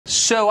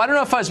So I don't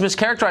know if I was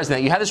mischaracterizing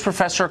that. You had this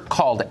professor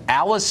called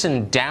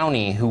Allison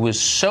Downey who was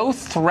so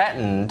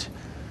threatened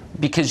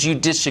because you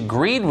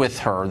disagreed with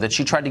her that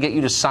she tried to get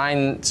you to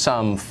sign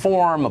some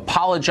form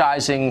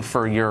apologizing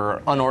for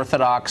your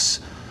unorthodox,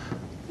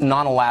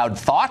 non-allowed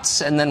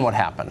thoughts. And then what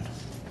happened?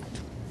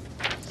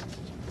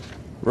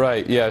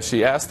 Right, yeah,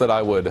 she asked that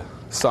I would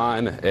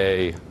sign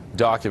a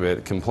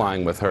document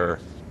complying with her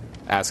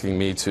asking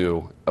me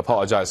to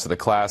apologize to the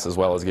class as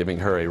well as giving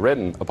her a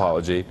written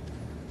apology.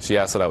 She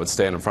asked that I would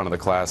stand in front of the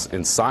class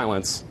in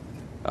silence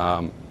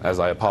as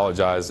I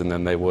apologized, and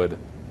then they would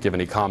give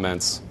any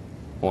comments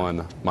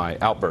on my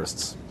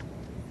outbursts.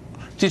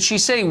 Did she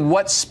say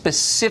what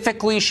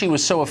specifically she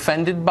was so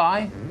offended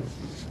by?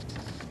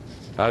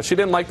 She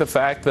didn't like the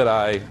fact that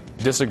I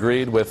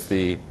disagreed with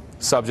the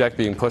subject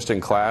being pushed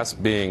in class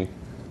being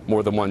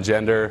more than one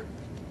gender,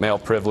 male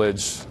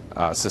privilege,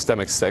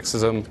 systemic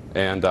sexism,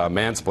 and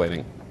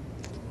mansplaining.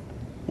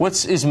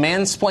 Is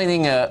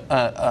mansplaining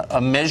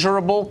a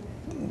measurable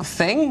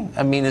thing?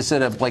 I mean, is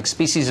it a like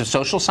species of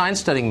social science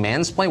studying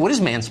mansplaining? What is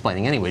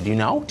mansplaining anyway? Do you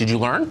know? Did you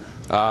learn?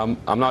 I'm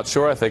not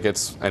sure. I think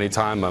it's any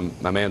time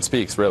a man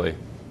speaks, really.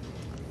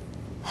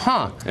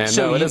 Huh. And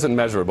so no, it isn't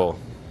measurable.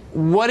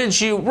 What did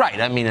you? Right.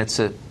 I mean, it's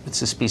a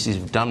species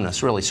of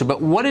dumbness, really. So,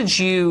 but what did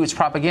you? It's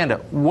propaganda.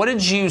 What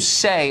did you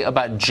say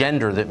about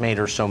gender that made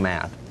her so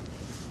mad,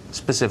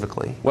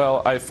 specifically?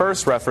 Well, I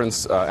first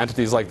referenced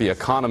entities like The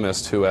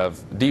Economist who have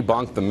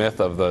debunked the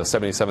myth of the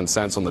 77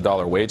 cents on the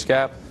dollar wage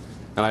gap.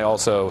 And I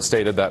also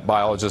stated that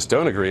biologists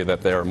don't agree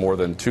that there are more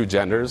than two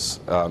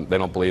genders. They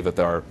don't believe that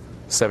there are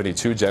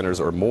 72 genders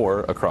or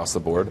more across the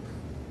board.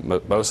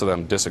 Most of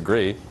them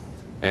disagree,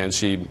 and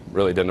she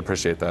really didn't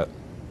appreciate that.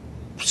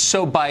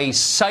 So by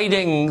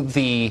citing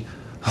the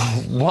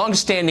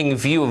longstanding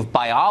view of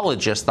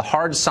biologists, the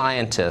hard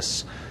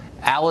scientists,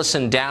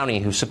 Allison Downey,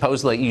 who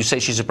supposedly, you say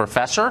she's a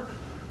professor,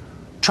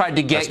 tried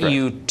to get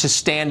you to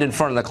stand in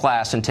front of the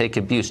class and take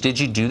abuse. Did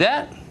you do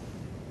that?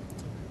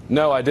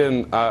 No, I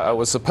didn't. I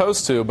was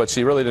supposed to, but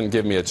she really didn't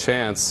give me a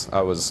chance.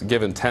 I was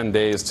given 10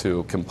 days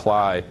to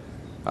comply,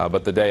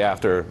 but the day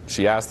after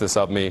she asked this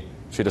of me,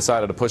 she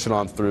decided to push it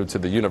on through to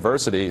the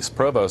university's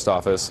provost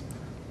office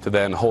to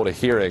then hold a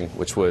hearing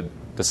which would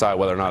decide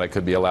whether or not it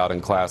could be allowed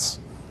in class,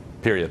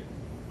 period.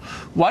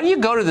 Why do you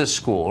go to this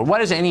school? Or why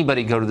does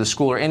anybody go to this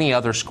school or any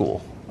other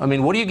school? I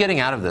mean, what are you getting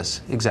out of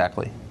this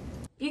exactly?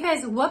 You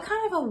guys, what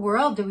kind of a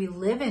world do we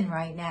live in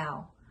right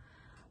now?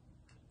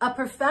 A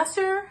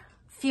professor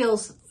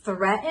feels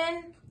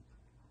threatened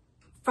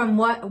from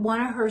what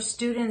one of her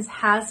students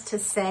has to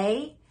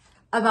say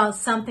about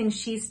something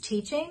she's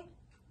teaching?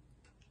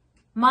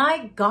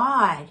 My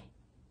God.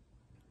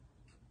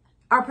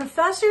 Are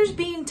professors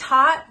being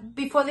taught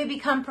before they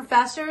become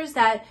professors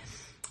that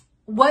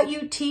what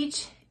you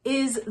teach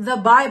is the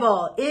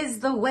Bible, is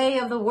the way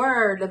of the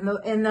word,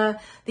 and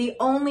the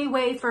only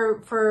way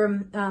for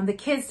the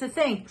kids to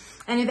think?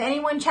 And if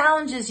anyone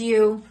challenges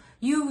you,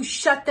 you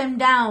shut them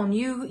down.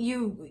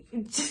 You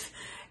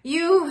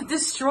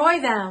destroy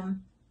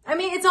them. I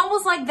mean, it's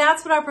almost like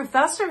that's what our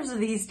professors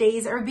these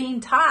days are being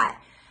taught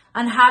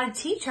on how to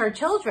teach our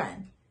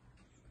children.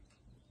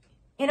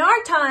 In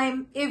our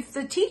time, if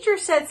the teacher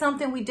said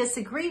something we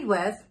disagreed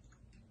with,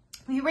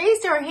 we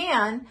raised our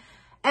hand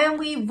and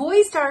we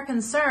voiced our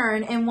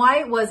concern and why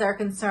it was our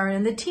concern.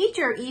 And the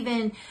teacher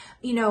even,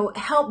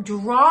 helped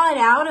draw it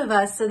out of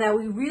us so that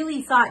we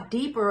really thought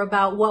deeper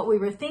about what we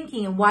were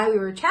thinking and why we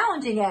were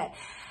challenging it.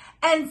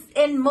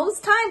 And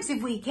most times,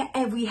 if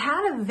we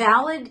had a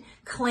valid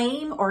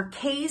claim or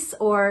case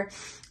or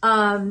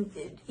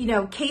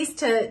case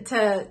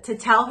to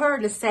tell her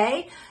to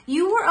say,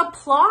 you were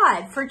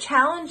applauded for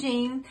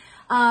challenging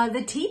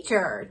the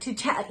teacher.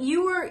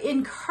 You were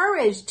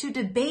encouraged to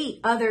debate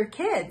other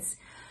kids.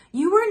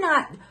 You were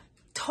not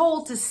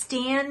told to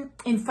stand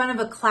in front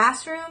of a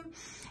classroom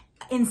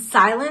in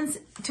silence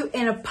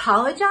and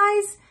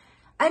apologize.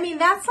 I mean,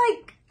 that's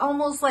like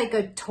almost like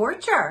a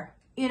torture.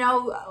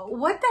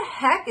 What the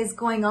heck is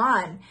going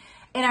on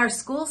in our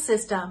school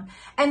system?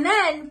 And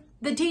then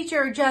the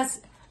teacher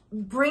just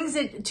brings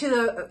it to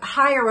the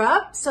higher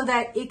up so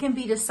that it can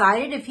be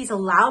decided if he's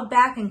allowed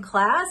back in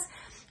class.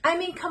 I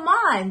mean, come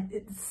on.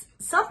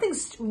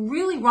 Something's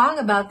really wrong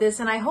about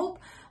this. And I hope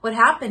what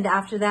happened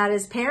after that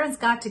is parents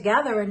got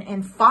together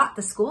and fought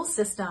the school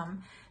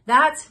system.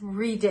 That's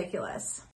ridiculous.